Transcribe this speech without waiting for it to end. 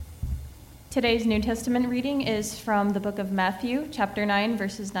Today's New Testament reading is from the book of Matthew, chapter 9,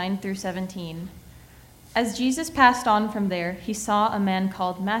 verses 9 through 17. As Jesus passed on from there, he saw a man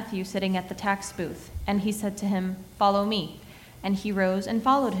called Matthew sitting at the tax booth, and he said to him, "Follow me." And he rose and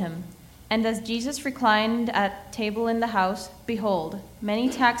followed him. And as Jesus reclined at table in the house, behold, many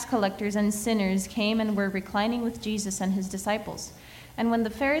tax collectors and sinners came and were reclining with Jesus and his disciples. And when the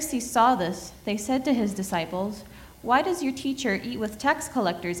Pharisees saw this, they said to his disciples, "Why does your teacher eat with tax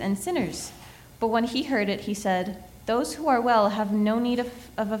collectors and sinners?" But when he heard it, he said, "Those who are well have no need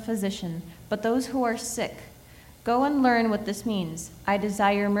of a physician, but those who are sick. Go and learn what this means. I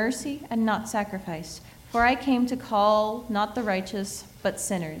desire mercy and not sacrifice, for I came to call not the righteous, but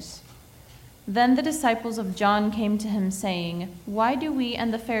sinners." Then the disciples of John came to him, saying, "Why do we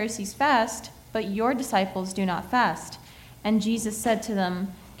and the Pharisees fast, but your disciples do not fast?" And Jesus said to them,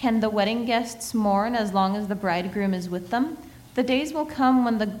 "Can the wedding guests mourn as long as the bridegroom is with them? The days will come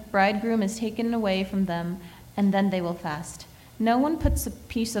when the bridegroom is taken away from them, and then they will fast. No one puts a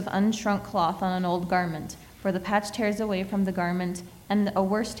piece of unshrunk cloth on an old garment, for the patch tears away from the garment, and a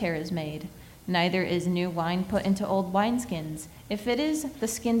worse tear is made. Neither is new wine put into old wineskins. If it is, the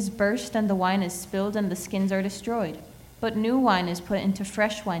skins burst, and the wine is spilled, and the skins are destroyed. But new wine is put into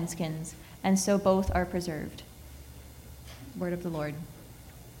fresh wineskins, and so both are preserved." Word of the Lord.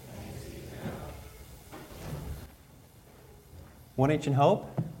 One H in Hope,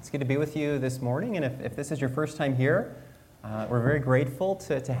 it's good to be with you this morning, and if this is your first time here, we're very grateful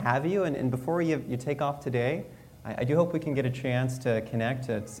to have you, and before you take off today, I do hope we can get a chance to connect.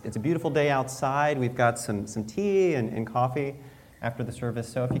 It's a beautiful day outside. We've got some tea and coffee after the service,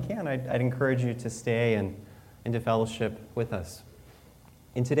 so if you can, I'd encourage you to stay and into fellowship with us.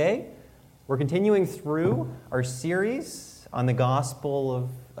 And today, we're continuing through our series on the Gospel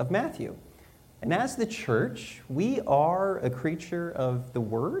of Matthew. And as the church, we are a creature of the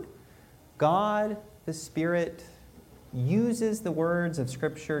Word. God, the Spirit, uses the words of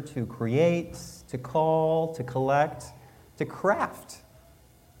Scripture to create, to call, to collect, to craft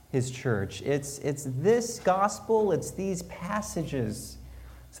His church. It's this gospel, it's these passages.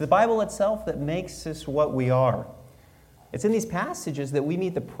 It's the Bible itself that makes us what we are. It's in these passages that we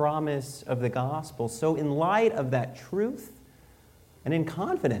meet the promise of the gospel. So in light of that truth, and in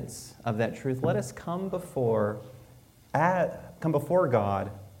confidence of that truth, let us come before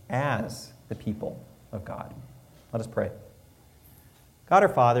God as the people of God. Let us pray. God our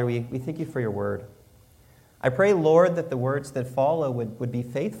Father, we thank you for your word. I pray, Lord, that the words that follow would be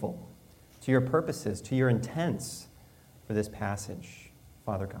faithful to your purposes, to your intents for this passage,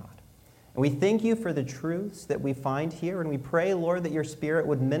 Father God. And we thank you for the truths that we find here, and we pray, Lord, that your Spirit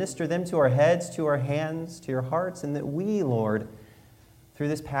would minister them to our heads, to our hands, to your hearts, and that we, Lord, through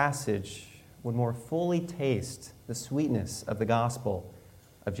this passage, would more fully taste the sweetness of the gospel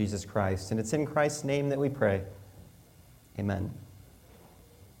of Jesus Christ. And it's in Christ's name that we pray. Amen.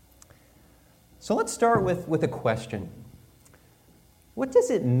 So let's start with a question. What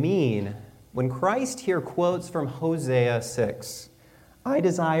does it mean when Christ here quotes from Hosea 6, "I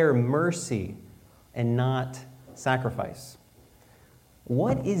desire mercy and not sacrifice"?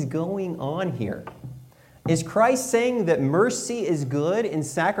 What is going on here? Is Christ saying that mercy is good and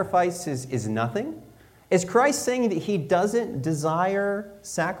sacrifice is nothing? Is Christ saying that he doesn't desire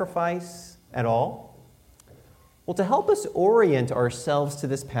sacrifice at all? Well, to help us orient ourselves to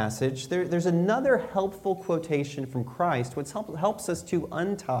this passage, there's another helpful quotation from Christ which helps us to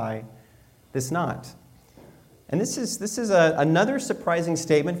untie this knot. And this is another surprising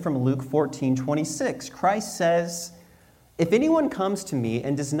statement from Luke 14:26. Christ says, "If anyone comes to me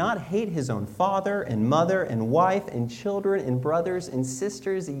and does not hate his own father and mother and wife and children and brothers and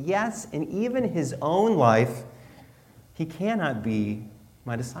sisters, yes, and even his own life, he cannot be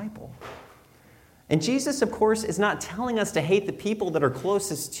my disciple." And Jesus, of course, is not telling us to hate the people that are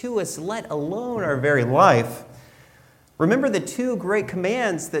closest to us, let alone our very life. Remember the two great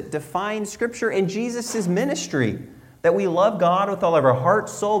commands that define Scripture and Jesus' ministry: that we love God with all of our heart,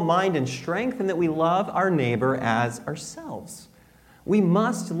 soul, mind, and strength, and that we love our neighbor as ourselves. We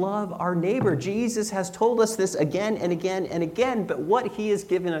must love our neighbor. Jesus has told us this again and again and again, but what he has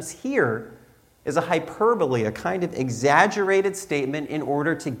given us here is a hyperbole, a kind of exaggerated statement in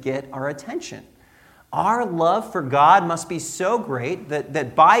order to get our attention. Our love for God must be so great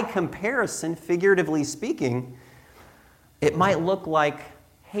that by comparison, figuratively speaking, it might look like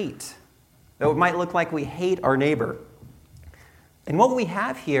hate. It might look like we hate our neighbor. And what we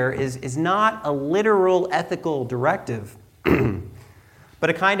have here is not a literal ethical directive, but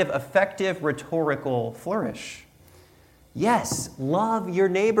a kind of effective rhetorical flourish. Yes, love your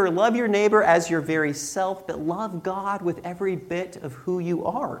neighbor as your very self, but love God with every bit of who you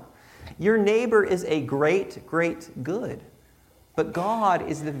are. Your neighbor is a great, great good. But God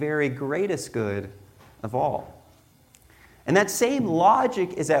is the very greatest good of all. And that same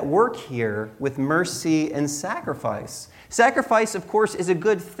logic is at work here with mercy and sacrifice. Sacrifice, of course, is a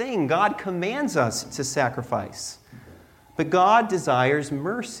good thing. God commands us to sacrifice. But God desires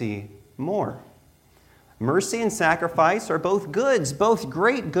mercy more. Mercy and sacrifice are both goods, both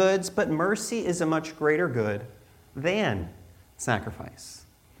great goods, but mercy is a much greater good than sacrifice.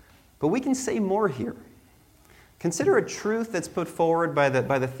 But we can say more here. Consider a truth that's put forward by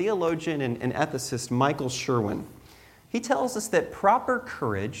the theologian and ethicist Michael Sherwin. He tells us that proper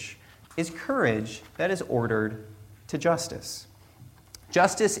courage is courage that is ordered to justice.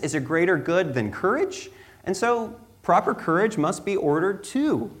 Justice is a greater good than courage, and so proper courage must be ordered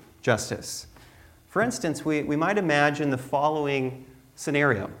to justice. For instance, we might imagine the following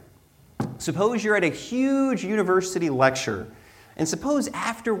scenario. Suppose you're at a huge university lecture, and suppose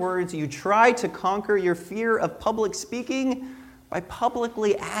afterwards you try to conquer your fear of public speaking by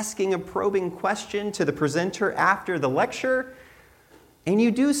publicly asking a probing question to the presenter after the lecture, and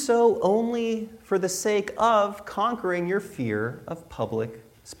you do so only for the sake of conquering your fear of public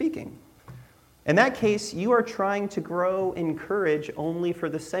speaking. In that case, you are trying to grow in courage only for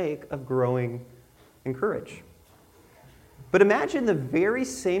the sake of growing in courage. But imagine the very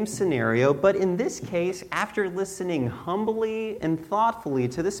same scenario, but in this case, after listening humbly and thoughtfully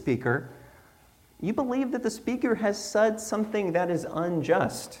to the speaker, you believe that the speaker has said something that is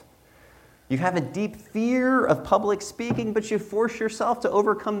unjust. You have a deep fear of public speaking, but you force yourself to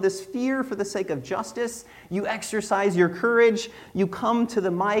overcome this fear for the sake of justice. You exercise your courage. You come to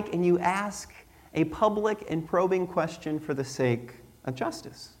the mic and you ask a public and probing question for the sake of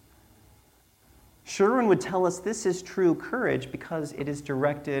justice. Sherwin would tell us this is true courage because it is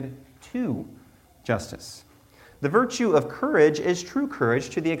directed to justice. The virtue of courage is true courage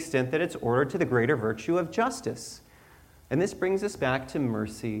to the extent that it's ordered to the greater virtue of justice. And this brings us back to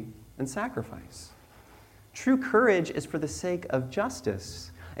mercy and sacrifice. True courage is for the sake of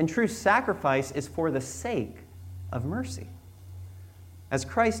justice, and true sacrifice is for the sake of mercy. As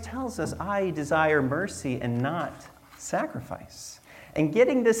Christ tells us, I desire mercy and not sacrifice. And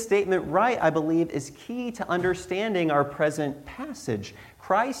getting this statement right, I believe, is key to understanding our present passage.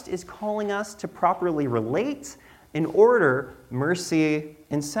 Christ is calling us to properly relate in order mercy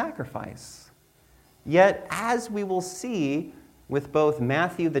and sacrifice. Yet, as we will see with both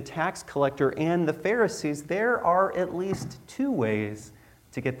Matthew the tax collector and the Pharisees, there are at least two ways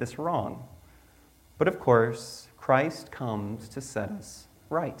to get this wrong. But of course, Christ comes to set us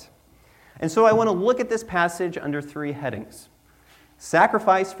right. And so I want to look at this passage under three headings: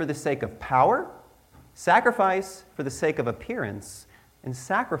 sacrifice for the sake of power, sacrifice for the sake of appearance, and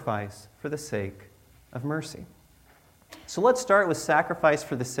sacrifice for the sake of mercy. So let's start with sacrifice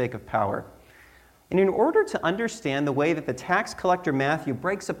for the sake of power. And in order to understand the way that the tax collector Matthew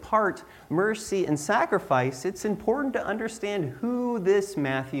breaks apart mercy and sacrifice, it's important to understand who this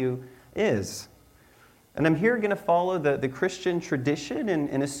Matthew is. And I'm here going to follow the Christian tradition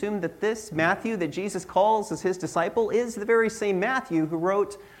and assume that this Matthew that Jesus calls as his disciple is the very same Matthew who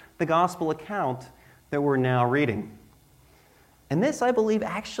wrote the gospel account that we're now reading. And this, I believe,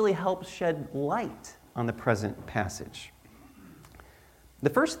 actually helps shed light on the present passage. The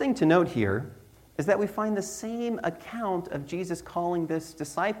first thing to note here is that we find the same account of Jesus calling this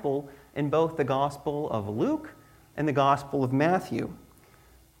disciple in both the Gospel of Luke and the Gospel of Matthew.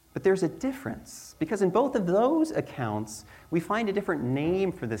 But there's a difference, because in both of those accounts, we find a different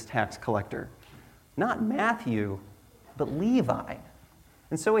name for this tax collector. Not Matthew, but Levi.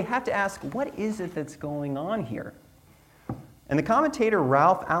 And so we have to ask, what is it that's going on here? And the commentator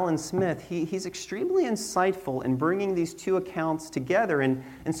Ralph Allen Smith, he's extremely insightful in bringing these two accounts together and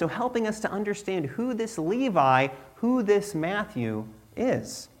so helping us to understand who this Levi, who this Matthew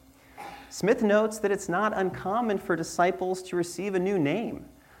is. Smith notes that it's not uncommon for disciples to receive a new name.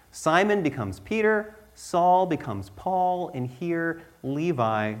 Simon becomes Peter, Saul becomes Paul, and here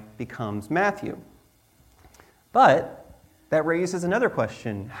Levi becomes Matthew. But that raises another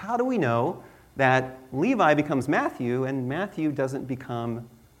question. How do we know that Levi becomes Matthew and Matthew doesn't become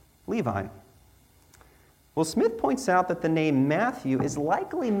Levi? Well, Smith points out that the name Matthew is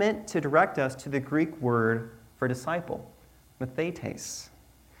likely meant to direct us to the Greek word for disciple, mathetes.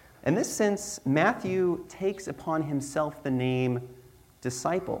 In this sense, Matthew takes upon himself the name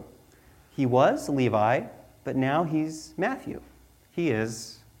disciple. He was Levi, but now he's Matthew. He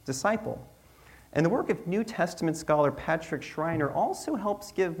is disciple. And the work of New Testament scholar Patrick Schreiner also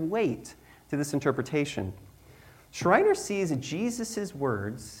helps give weight to this interpretation. Schreiner sees Jesus'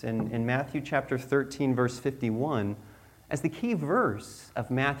 words in Matthew chapter 13, verse 51, as the key verse of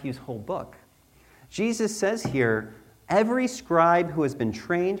Matthew's whole book. Jesus says here, every scribe who has been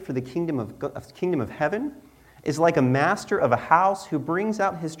trained for the kingdom of heaven is like a master of a house who brings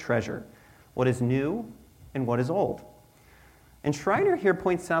out his treasure, what is new and what is old. And Schreiner here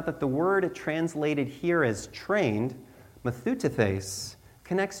points out that the word translated here as trained, mathetes,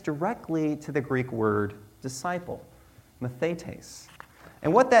 connects directly to the Greek word disciple, mathetes.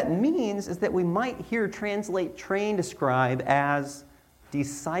 And what that means is that we might here translate trained scribe as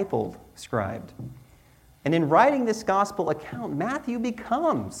discipled scribe. And in writing this gospel account, Matthew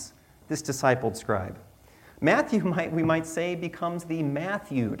becomes this discipled scribe. Matthew, we might say, becomes the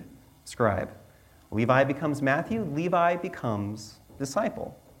Matthewed scribe. Levi becomes Matthew, Levi becomes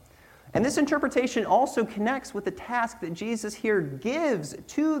disciple. And this interpretation also connects with the task that Jesus here gives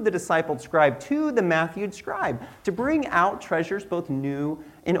to the discipled scribe, to the Matthewed scribe, to bring out treasures both new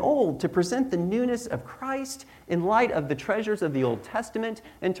and old, to present the newness of Christ in light of the treasures of the Old Testament,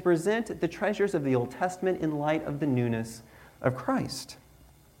 and to present the treasures of the Old Testament in light of the newness of Christ.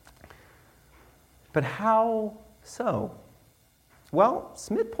 But how so? Well,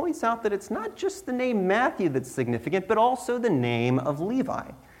 Smith points out that it's not just the name Matthew that's significant, but also the name of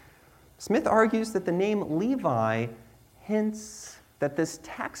Levi. Smith argues that the name Levi hints that this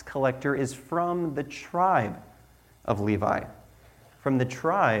tax collector is from the tribe of Levi, from the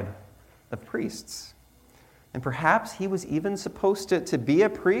tribe of priests. And perhaps he was even supposed to be a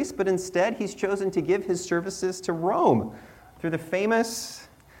priest, but instead he's chosen to give his services to Rome through the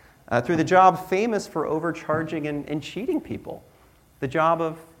job famous for overcharging and cheating people, the job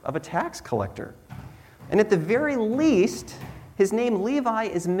of a tax collector. And at the very least, his name Levi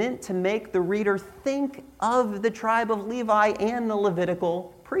is meant to make the reader think of the tribe of Levi and the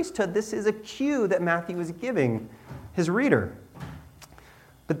Levitical priesthood. This is a cue that Matthew is giving his reader.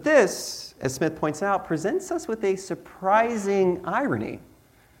 But this, as Smith points out, presents us with a surprising irony.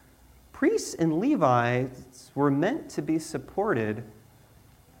 Priests and Levites were meant to be supported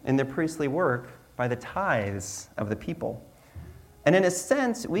in their priestly work by the tithes of the people. And in a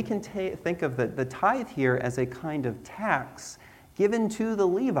sense, we can think of the tithe here as a kind of tax given to the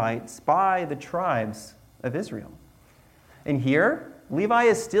Levites by the tribes of Israel. And here, Levi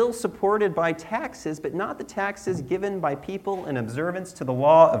is still supported by taxes, but not the taxes given by people in observance to the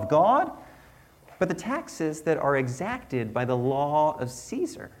law of God, but the taxes that are exacted by the law of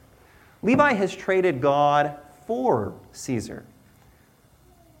Caesar. Levi has traded God for Caesar.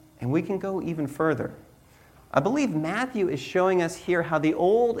 And we can go even further. I believe Matthew is showing us here how the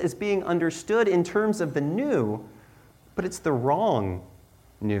old is being understood in terms of the new, but it's the wrong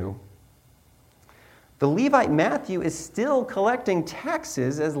new. The Levite Matthew is still collecting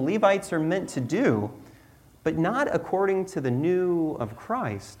taxes as Levites are meant to do, but not according to the new of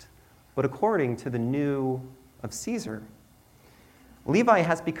Christ, but according to the new of Caesar. Levi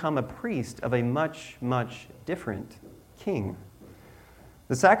has become a priest of a much, much different king.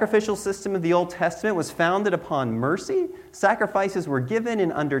 The sacrificial system of the Old Testament was founded upon mercy. Sacrifices were given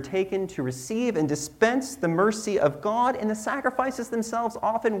and undertaken to receive and dispense the mercy of God, and the sacrifices themselves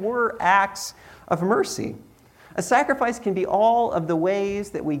often were acts of mercy. A sacrifice can be all of the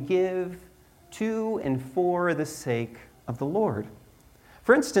ways that we give to and for the sake of the Lord.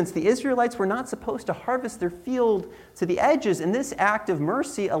 For instance, the Israelites were not supposed to harvest their field to the edges, and this act of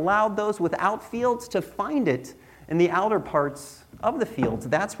mercy allowed those without fields to find it in the outer parts of the fields.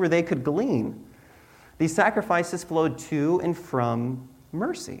 That's where they could glean. These sacrifices flowed to and from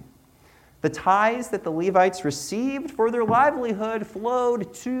mercy. The tithes that the Levites received for their livelihood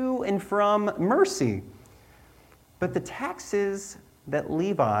flowed to and from mercy. But the taxes that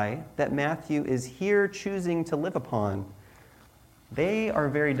Matthew is here choosing to live upon, they are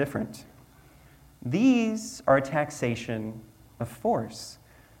very different. These are a taxation of force,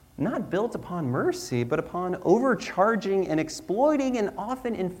 not built upon mercy, but upon overcharging and exploiting, and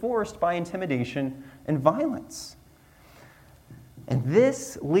often enforced by intimidation and violence. And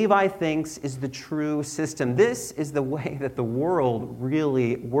this, Levi thinks, is the true system. This is the way that the world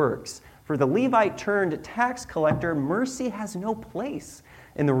really works. For the Levite turned tax collector, mercy has no place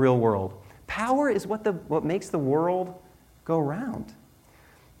in the real world. Power is what makes the world go round.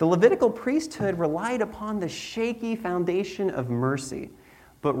 The Levitical priesthood relied upon the shaky foundation of mercy,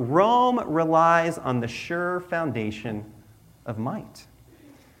 but Rome relies on the sure foundation of might.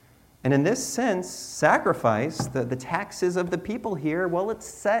 And in this sense, sacrifice, the taxes of the people here, well, it's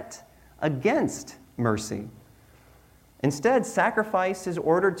set against mercy. Instead, sacrifice is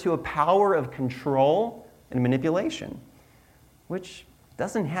ordered to a power of control and manipulation, which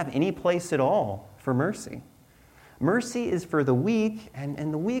doesn't have any place at all for mercy. Mercy is for the weak,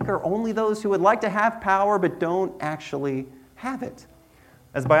 and the weak are only those who would like to have power but don't actually have it.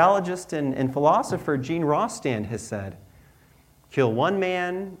 As biologist and philosopher Gene Rostand has said, kill one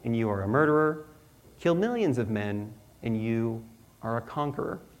man and you are a murderer. Kill millions of men and you are a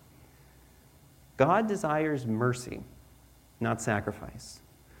conqueror. God desires mercy, not sacrifice.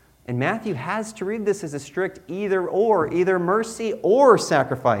 And Matthew has to read this as a strict either or, either mercy or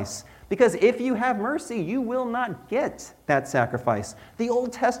sacrifice. Because if you have mercy, you will not get that sacrifice. The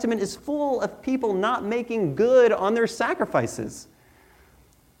Old Testament is full of people not making good on their sacrifices.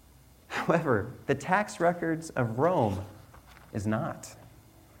 However, the tax records of Rome is not.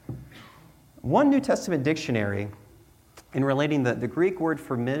 One New Testament dictionary, in relating the Greek word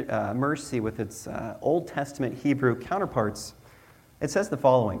for mercy with its Old Testament Hebrew counterparts, it says the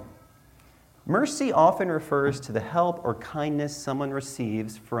following: mercy often refers to the help or kindness someone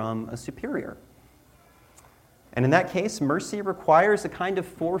receives from a superior. And in that case, mercy requires a kind of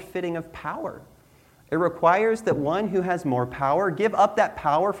forfeiting of power. It requires that one who has more power give up that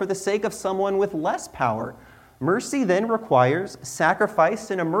power for the sake of someone with less power. Mercy then requires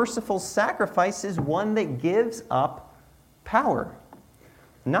sacrifice, and a merciful sacrifice is one that gives up power.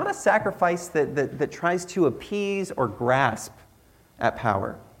 Not a sacrifice that tries to appease or grasp at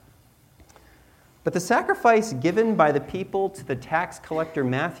power. But the sacrifice given by the people to the tax collector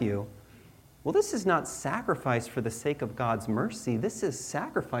Matthew, well, this is not sacrifice for the sake of God's mercy. This is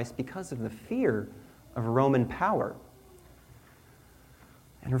sacrifice because of the fear of Roman power.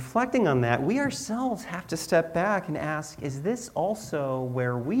 And reflecting on that, we ourselves have to step back and ask, is this also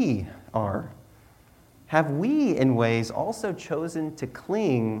where we are? Have we, in ways, also chosen to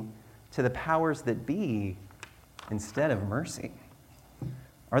cling to the powers that be instead of mercy?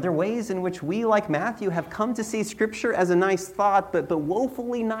 Are there ways in which we, like Matthew, have come to see Scripture as a nice thought, but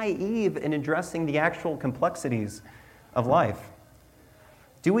woefully naive in addressing the actual complexities of life?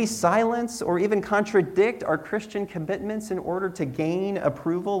 Do we silence or even contradict our Christian commitments in order to gain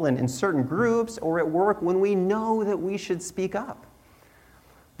approval in certain groups or at work when we know that we should speak up?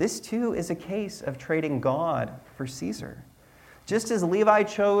 This, too, is a case of trading God for Caesar. Just as Levi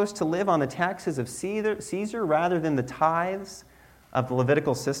chose to live on the taxes of Caesar rather than the tithes of the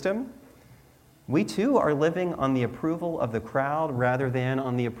Levitical system, we, too, are living on the approval of the crowd rather than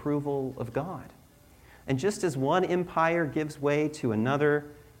on the approval of God. And just as one empire gives way to another,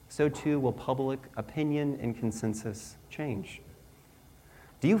 so too will public opinion and consensus change.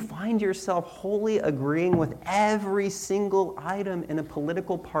 Do you find yourself wholly agreeing with every single item in a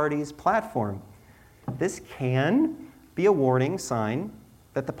political party's platform? This can be a warning sign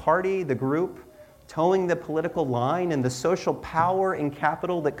that the party, the group, towing the political line and the social power and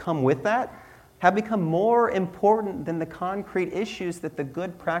capital that come with that have become more important than the concrete issues that the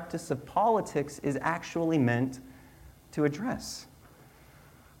good practice of politics is actually meant to address.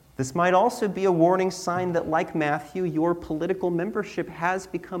 This might also be a warning sign that, like Matthew, your political membership has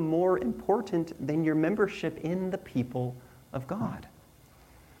become more important than your membership in the people of God.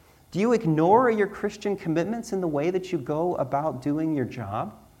 Do you ignore your Christian commitments in the way that you go about doing your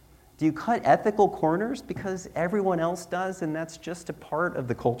job? Do you cut ethical corners because everyone else does and that's just a part of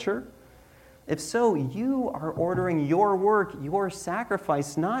the culture? If so, you are ordering your work, your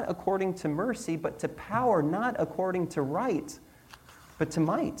sacrifice, not according to mercy, but to power, not according to right, but to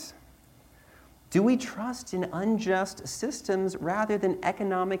might. Do we trust in unjust systems rather than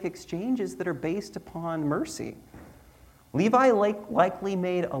economic exchanges that are based upon mercy? Levi likely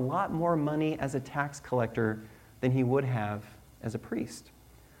made a lot more money as a tax collector than he would have as a priest.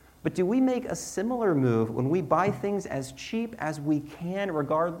 But do we make a similar move when we buy things as cheap as we can,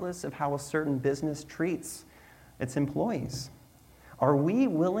 regardless of how a certain business treats its employees? Are we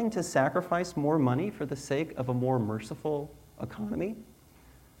willing to sacrifice more money for the sake of a more merciful economy?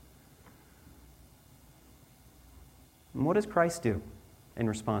 And what does Christ do in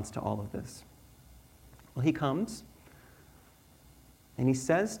response to all of this? Well, he comes and he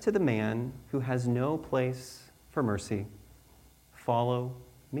says to the man who has no place for mercy, "Follow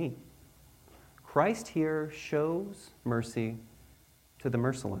me." Christ here shows mercy to the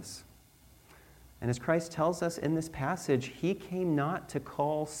merciless. And as Christ tells us in this passage, he came not to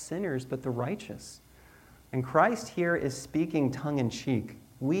call sinners, but the righteous. And Christ here is speaking tongue-in-cheek.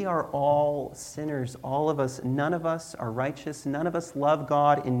 We are all sinners, all of us. None of us are righteous. None of us love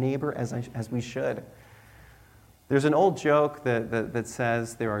God and neighbor as we should. There's an old joke that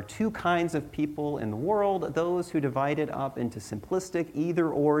says there are two kinds of people in the world, those who divide it up into simplistic,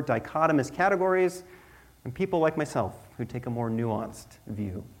 either-or dichotomous categories, and people like myself who take a more nuanced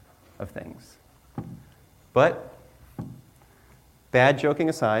view of things. But, bad joking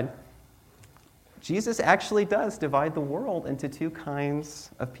aside, Jesus actually does divide the world into two kinds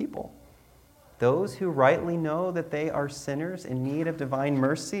of people. Those who rightly know that they are sinners in need of divine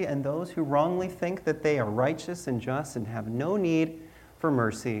mercy, and those who wrongly think that they are righteous and just and have no need for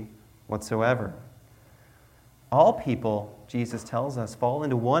mercy whatsoever. All people, Jesus tells us, fall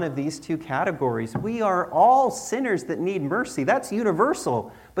into one of these two categories. We are all sinners that need mercy. That's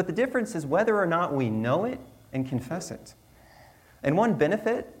universal. But the difference is whether or not we know it and confess it. And one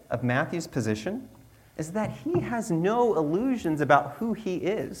benefit of Matthew's position is that he has no illusions about who he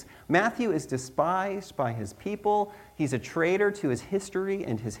is. Matthew is despised by his people. He's a traitor to his history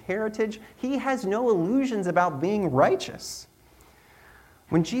and his heritage. He has no illusions about being righteous.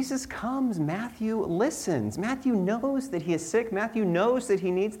 When Jesus comes, Matthew listens. Matthew knows that he is sick. Matthew knows that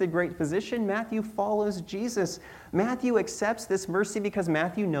he needs the great physician. Matthew follows Jesus. Matthew accepts this mercy because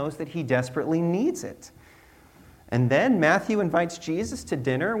Matthew knows that he desperately needs it. And then Matthew invites Jesus to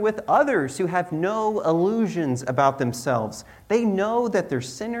dinner with others who have no illusions about themselves. They know that they're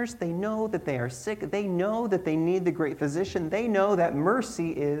sinners. They know that they are sick. They know that they need the great physician. They know that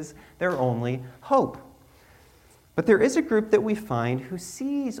mercy is their only hope. But there is a group that we find who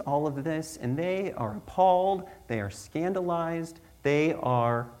sees all of this, and they are appalled, they are scandalized, they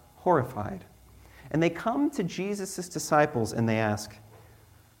are horrified. And they come to Jesus' disciples and they ask,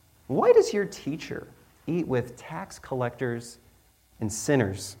 "Why does your teacher eat with tax collectors and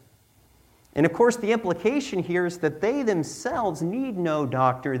sinners?" And of course, the implication here is that they themselves need no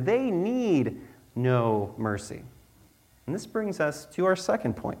doctor. They need no mercy. And this brings us to our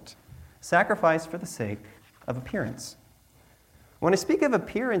second point: sacrifice for the sake of appearance. When I speak of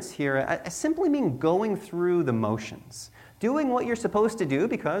appearance here, I simply mean going through the motions, doing what you're supposed to do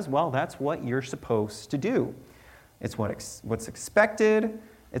because, well, that's what you're supposed to do. It's what's expected.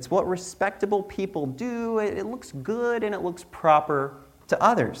 It's what respectable people do. It looks good and it looks proper to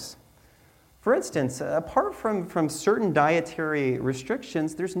others. For instance, apart from certain dietary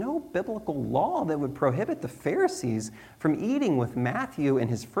restrictions, there's no biblical law that would prohibit the Pharisees from eating with Matthew and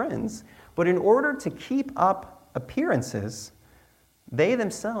his friends. But in order to keep up appearances, they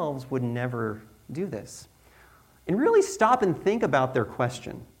themselves would never do this. And really stop and think about their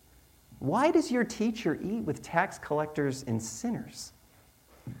question. Why does your teacher eat with tax collectors and sinners?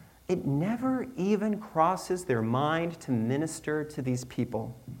 It never even crosses their mind to minister to these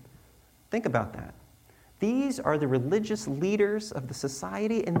people. Think about that. These are the religious leaders of the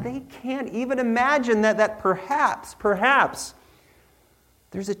society, and they can't even imagine that perhaps,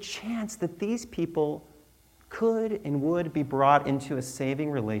 there's a chance that these people could and would be brought into a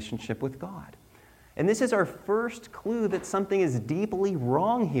saving relationship with God. And this is our first clue that something is deeply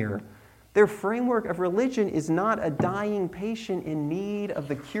wrong here. Their framework of religion is not a dying patient in need of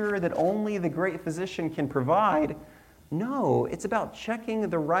the cure that only the great physician can provide. No, it's about checking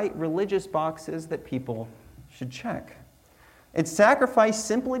the right religious boxes that people should check. It's sacrifice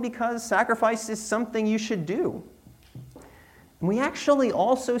simply because sacrifice is something you should do. And we actually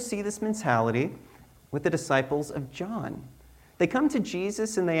also see this mentality with the disciples of John. They come to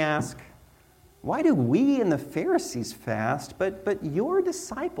Jesus and they ask, "Why do we and the Pharisees fast, but your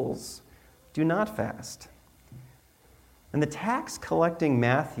disciples do not fast?" And the tax-collecting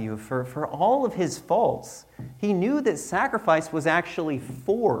Matthew, for all of his faults, he knew that sacrifice was actually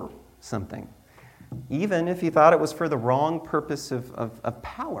for something, even if he thought it was for the wrong purpose of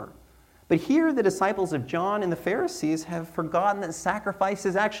power. But here the disciples of John and the Pharisees have forgotten that sacrifice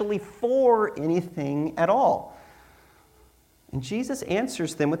is actually for anything at all. And Jesus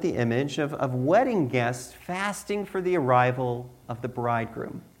answers them with the image of wedding guests fasting for the arrival of the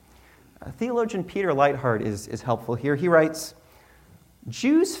bridegroom. Theologian Peter Leithart is helpful here. He writes,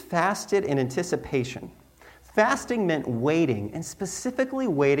 "Jews fasted in anticipation. Fasting meant waiting, and specifically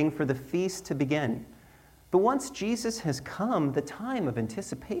waiting for the feast to begin. But once Jesus has come, the time of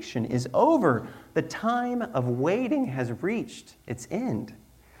anticipation is over. The time of waiting has reached its end."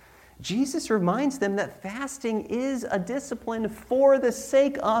 Jesus reminds them that fasting is a discipline for the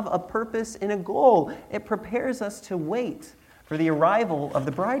sake of a purpose and a goal. It prepares us to wait for the arrival of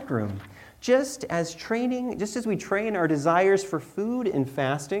the bridegroom. Just as we train our desires for food in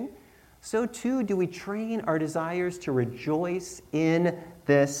fasting, so too do we train our desires to rejoice in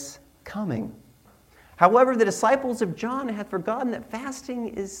this coming. However, the disciples of John had forgotten that fasting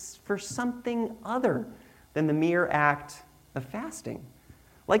is for something other than the mere act of fasting.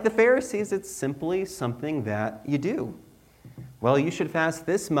 Like the Pharisees, it's simply something that you do. Well, you should fast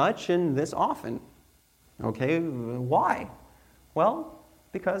this much and this often. Okay, why? Well,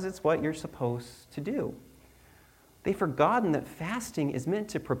 because it's what you're supposed to do. They've forgotten that fasting is meant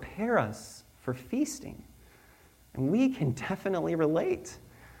to prepare us for feasting. And we can definitely relate.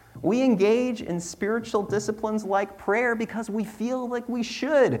 We engage in spiritual disciplines like prayer because we feel like we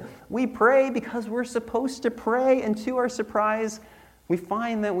should. We pray because we're supposed to pray, and to our surprise, we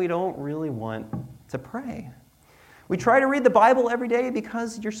find that we don't really want to pray. We try to read the Bible every day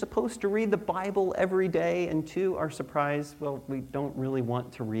because you're supposed to read the Bible every day, and to our surprise, well, we don't really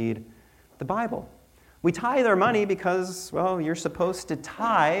want to read the Bible. We tithe our money because, well, you're supposed to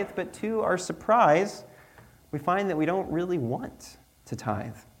tithe, but to our surprise, we find that we don't really want to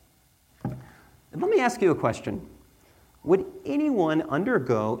tithe. And let me ask you a question. Would anyone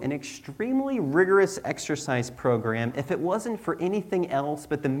undergo an extremely rigorous exercise program if it wasn't for anything else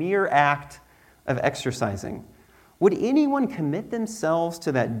but the mere act of exercising? Would anyone commit themselves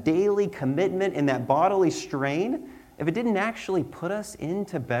to that daily commitment and that bodily strain if it didn't actually put us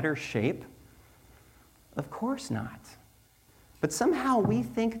into better shape? Of course not. But somehow we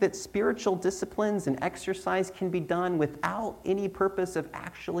think that spiritual disciplines and exercise can be done without any purpose of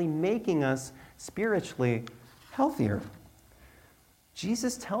actually making us spiritually healthier.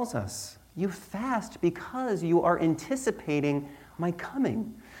 Jesus tells us, you fast because you are anticipating my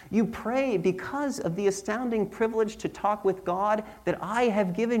coming. You pray because of the astounding privilege to talk with God that I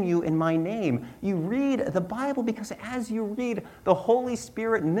have given you in my name. You read the Bible because as you read, the Holy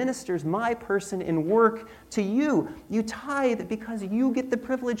Spirit ministers my person and work to you. You tithe because you get the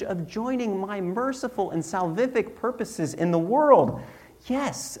privilege of joining my merciful and salvific purposes in the world.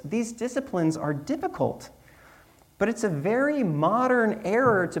 Yes, these disciplines are difficult, but it's a very modern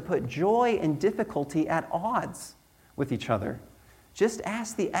error to put joy and difficulty at odds with each other. Just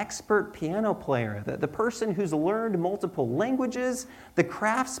ask the expert piano player, the person who's learned multiple languages, the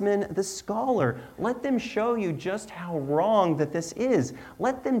craftsman, the scholar. Let them show you just how wrong that this is.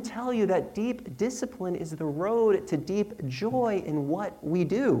 Let them tell you that deep discipline is the road to deep joy in what we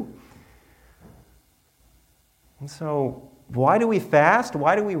do. And so, why do we fast?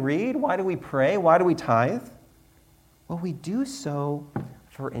 Why do we read? Why do we pray? Why do we tithe? Well, we do so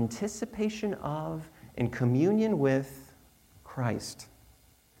for anticipation of and communion with Christ.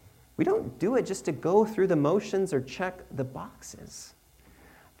 We don't do it just to go through the motions or check the boxes.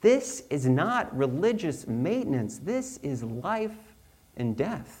 This is not religious maintenance. This is life and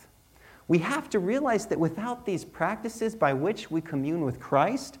death. We have to realize that without these practices by which we commune with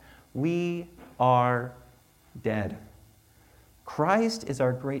Christ, we are dead. Christ is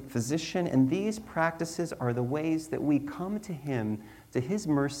our great physician, and these practices are the ways that we come to him, to his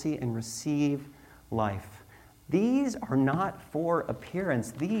mercy, and receive life. These are not for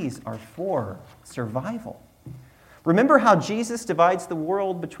appearance. These are for survival. Remember how Jesus divides the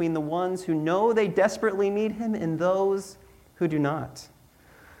world between the ones who know they desperately need him and those who do not.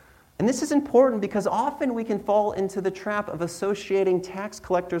 And this is important because often we can fall into the trap of associating tax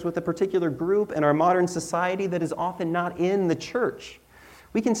collectors with a particular group in our modern society that is often not in the church.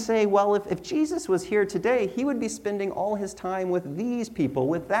 We can say, well, if Jesus was here today, he would be spending all his time with these people,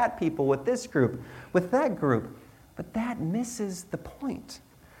 with that people, with this group, with that group. But that misses the point.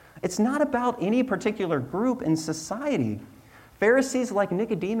 It's not about any particular group in society. Pharisees like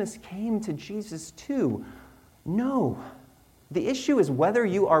Nicodemus came to Jesus too. No, the issue is whether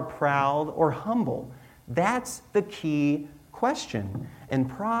you are proud or humble. That's the key question. And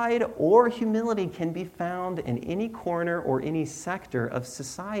pride or humility can be found in any corner or any sector of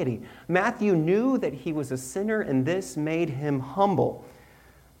society. Matthew knew that he was a sinner, and this made him humble.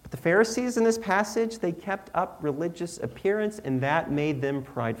 But the Pharisees in this passage, they kept up religious appearance, and that made them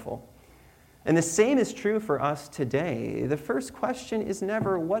prideful. And the same is true for us today. The first question is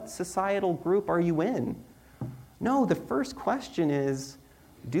never, what societal group are you in? No, the first question is,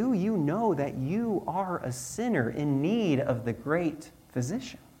 do you know that you are a sinner in need of the great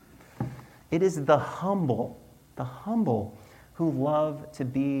physician? It is the humble who love to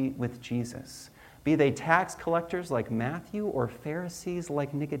be with Jesus. Be they tax collectors like Matthew or Pharisees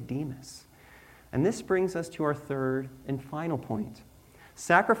like Nicodemus. And this brings us to our third and final point.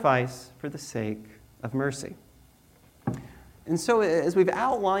 Sacrifice for the sake of mercy. And so as we've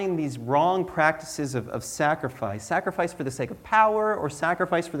outlined these wrong practices of sacrifice for the sake of power or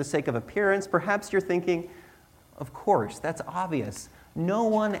sacrifice for the sake of appearance, perhaps you're thinking, of course, that's obvious. No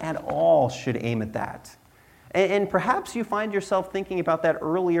one at all should aim at that. And perhaps you find yourself thinking about that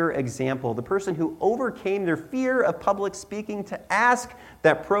earlier example, the person who overcame their fear of public speaking to ask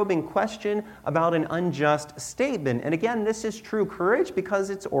that probing question about an unjust statement. And again, this is true courage because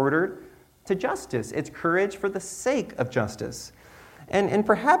it's ordered to justice. It's courage for the sake of justice. And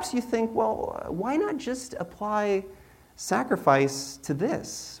perhaps you think, well, why not just apply sacrifice to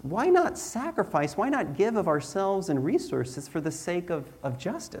this? Why not sacrifice? Why not give of ourselves and resources for the sake of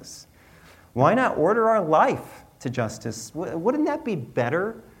justice? Why not order our life to justice? Wouldn't that be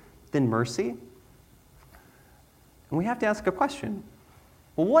better than mercy? And we have to ask a question.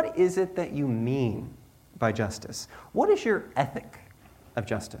 Well, what is it that you mean by justice? What is your ethic of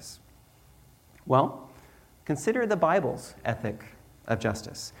justice? Well, consider the Bible's ethic of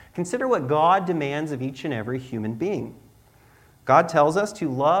justice. Consider what God demands of each and every human being. God tells us to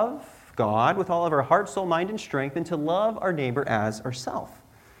love God with all of our heart, soul, mind, and strength, and to love our neighbor as ourselves.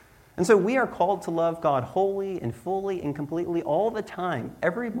 And so we are called to love God wholly and fully and completely all the time,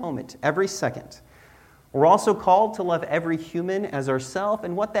 every moment, every second. We're also called to love every human as ourselves,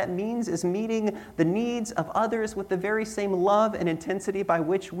 and what that means is meeting the needs of others with the very same love and intensity by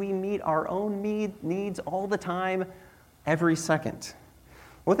which we meet our own needs all the time, every second.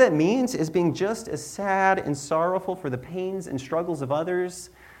 What that means is being just as sad and sorrowful for the pains and struggles of others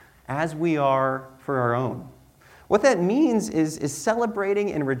as we are for our own. What that means is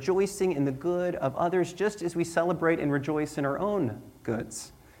celebrating and rejoicing in the good of others just as we celebrate and rejoice in our own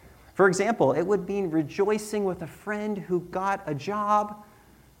goods. For example, it would mean rejoicing with a friend who got a job,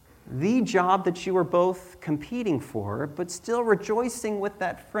 the job that you were both competing for, but still rejoicing with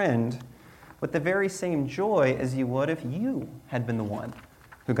that friend with the very same joy as you would if you had been the one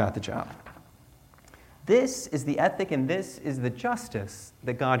who got the job. This is the ethic and this is the justice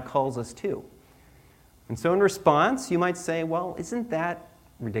that God calls us to. And so in response, you might say, well, isn't that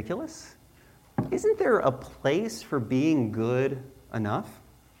ridiculous? Isn't there a place for being good enough?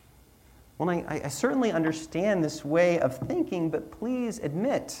 Well, I certainly understand this way of thinking, but please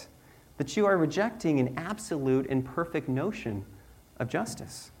admit that you are rejecting an absolute and perfect notion of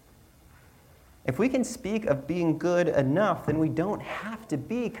justice. If we can speak of being good enough, then we don't have to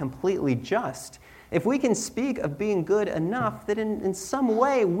be completely just. If we can speak of being good enough, that in some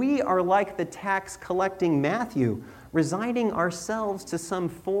way we are like the tax-collecting Matthew, resigning ourselves to some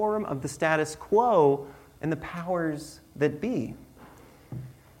form of the status quo and the powers that be.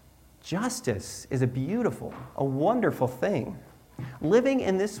 Justice is a beautiful, a wonderful thing. Living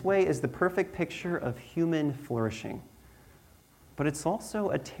in this way is the perfect picture of human flourishing. But it's also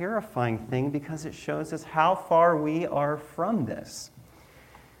a terrifying thing because it shows us how far we are from this.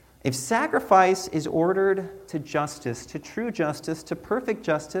 If sacrifice is ordered to justice, to true justice, to perfect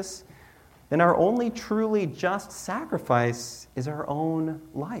justice, then our only truly just sacrifice is our own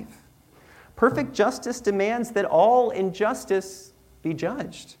life. Perfect justice demands that all injustice be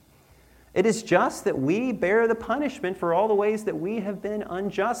judged. It is just that we bear the punishment for all the ways that we have been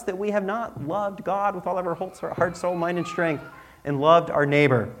unjust, that we have not loved God with all of our heart, soul, mind, and strength, and loved our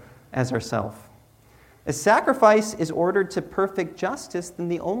neighbor as ourselves. If sacrifice is ordered to perfect justice, then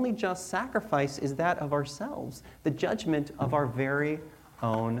the only just sacrifice is that of ourselves, the judgment of our very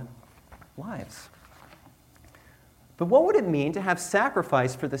own lives. But what would it mean to have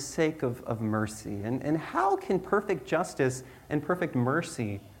sacrifice for the sake of mercy? And how can perfect justice and perfect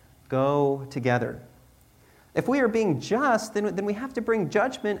mercy go together? If we are being just, then we have to bring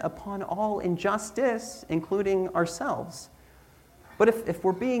judgment upon all injustice, including ourselves. But if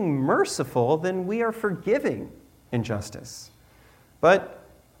we're being merciful, then we are forgiving injustice. But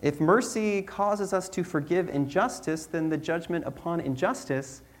if mercy causes us to forgive injustice, then the judgment upon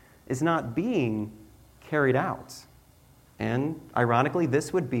injustice is not being carried out. And ironically,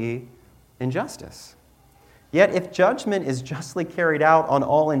 this would be injustice. Yet if judgment is justly carried out on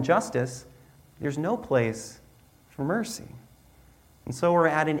all injustice, there's no place for mercy. And so we're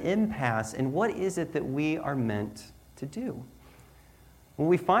at an impasse in what is it that we are meant to do? Well,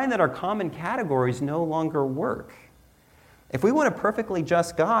 we find that our common categories no longer work. If we want a perfectly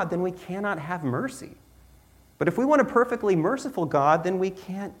just God, then we cannot have mercy. But if we want a perfectly merciful God, then we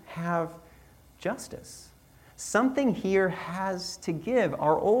can't have justice. Something here has to give.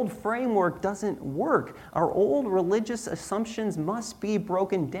 Our old framework doesn't work. Our old religious assumptions must be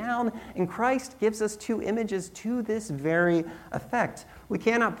broken down, and Christ gives us two images to this very effect. We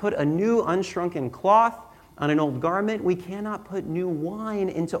cannot put a new unshrunken cloth on an old garment. We cannot put new wine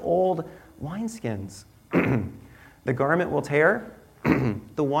into old wineskins. The garment will tear,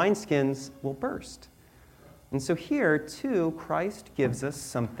 the wineskins will burst. And so here, too, Christ gives us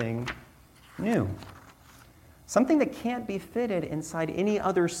something new. Something that can't be fitted inside any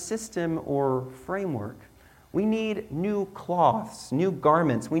other system or framework. We need new cloths, new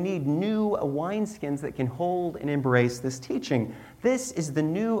garments. We need new wineskins that can hold and embrace this teaching. This is the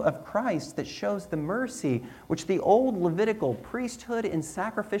new of Christ that shows the mercy which the old Levitical priesthood and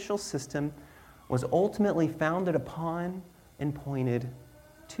sacrificial system was ultimately founded upon and pointed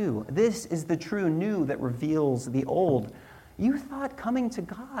to. This is the true new that reveals the old. You thought coming to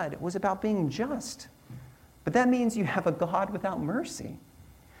God was about being just. But that means you have a God without mercy.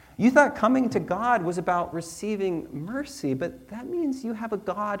 You thought coming to God was about receiving mercy, but that means you have a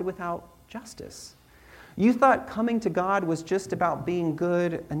God without justice. You thought coming to God was just about being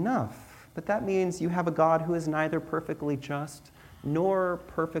good enough, but that means you have a God who is neither perfectly just nor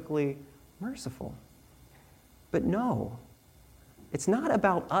perfectly merciful. But no, it's not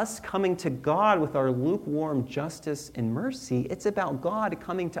about us coming to God with our lukewarm justice and mercy. It's about God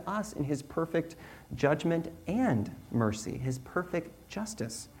coming to us in his perfect judgment and mercy, his perfect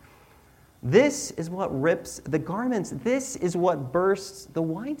justice. This is what rips the garments. This is what bursts the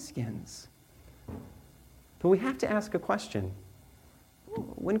wineskins. But we have to ask a question.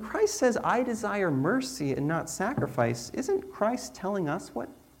 When Christ says, I desire mercy and not sacrifice, isn't Christ telling us what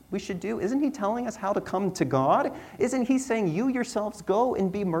we should do? Isn't he telling us how to come to God? Isn't he saying, you yourselves go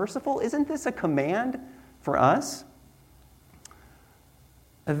and be merciful? Isn't this a command for us?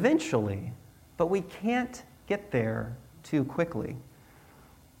 Eventually, but we can't get there too quickly.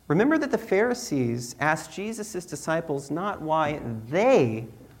 Remember that the Pharisees asked Jesus' disciples not why they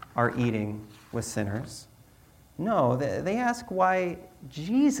are eating with sinners. No, they ask why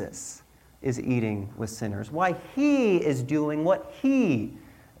Jesus is eating with sinners, why he is doing what he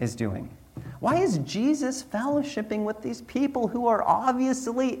is doing. Why is Jesus fellowshipping with these people who are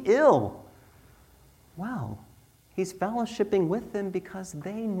obviously ill? Well, he's fellowshipping with them because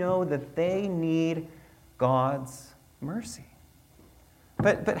they know that they need God's mercy.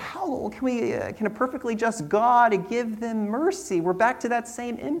 But how can a perfectly just God give them mercy? We're back to that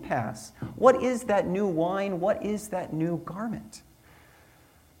same impasse. What is that new wine? What is that new garment?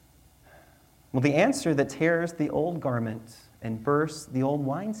 Well, the answer that tears the old garment and bursts the old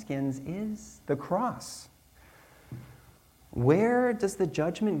wineskins is the cross. Where does the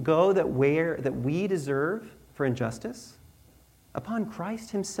judgment go that we deserve for injustice? Upon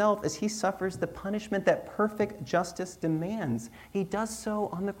Christ himself, as he suffers the punishment that perfect justice demands. He does so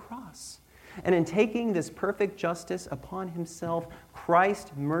on the cross. And in taking this perfect justice upon himself,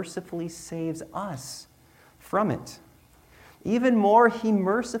 Christ mercifully saves us from it. Even more, he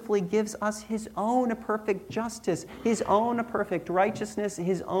mercifully gives us his own perfect justice, his own perfect righteousness,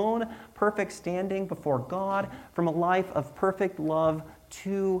 his own perfect standing before God from a life of perfect love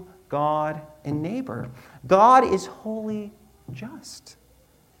to God and neighbor. God is wholly just.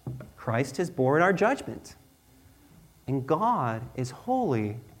 Christ has borne our judgment. And God is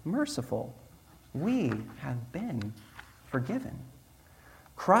wholly merciful. We have been forgiven.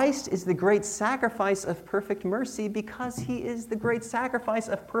 Christ is the great sacrifice of perfect mercy because he is the great sacrifice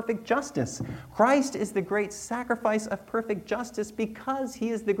of perfect justice. Christ is the great sacrifice of perfect justice because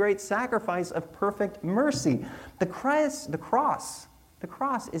he is the great sacrifice of perfect mercy. The cross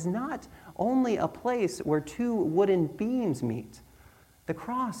is not only a place where two wooden beams meet. The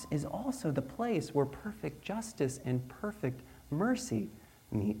cross is also the place where perfect justice and perfect mercy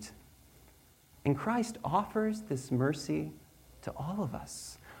meet. And Christ offers this mercy to all of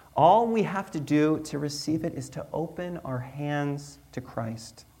us. All we have to do to receive it is to open our hands to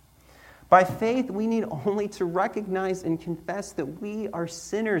Christ. By faith, we need only to recognize and confess that we are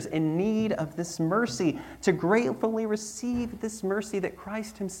sinners in need of this mercy, to gratefully receive this mercy that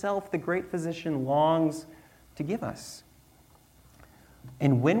Christ himself, the great physician, longs to give us.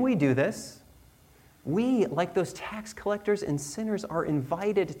 And when we do this, we, like those tax collectors and sinners, are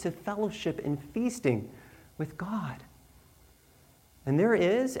invited to fellowship and feasting with God. And there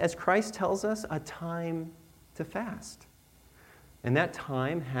is, as Christ tells us, a time to fast. And that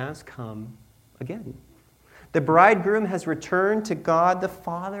time has come again. The bridegroom has returned to God the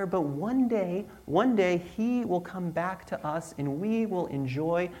Father, but one day he will come back to us and we will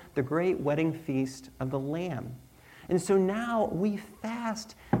enjoy the great wedding feast of the Lamb. And so now we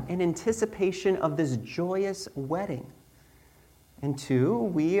fast in anticipation of this joyous wedding. And two,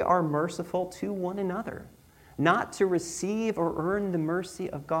 we are merciful to one another, not to receive or earn the mercy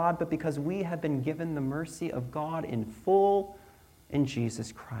of God, but because we have been given the mercy of God in full in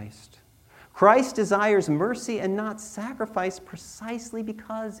Jesus Christ. Christ desires mercy and not sacrifice precisely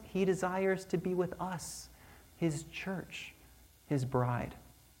because he desires to be with us, his church, his bride.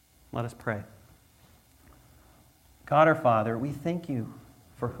 Let us pray. God our Father, we thank you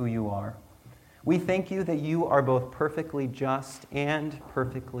for who you are. We thank you that you are both perfectly just and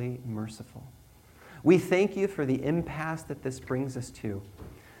perfectly merciful. We thank you for the impasse that this brings us to.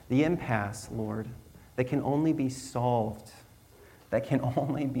 The impasse, Lord, that can only be solved, that can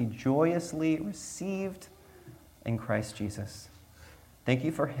only be joyously received in Christ Jesus. Thank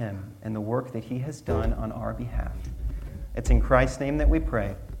you for him and the work that he has done on our behalf. It's in Christ's name that we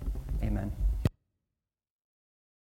pray. Amen.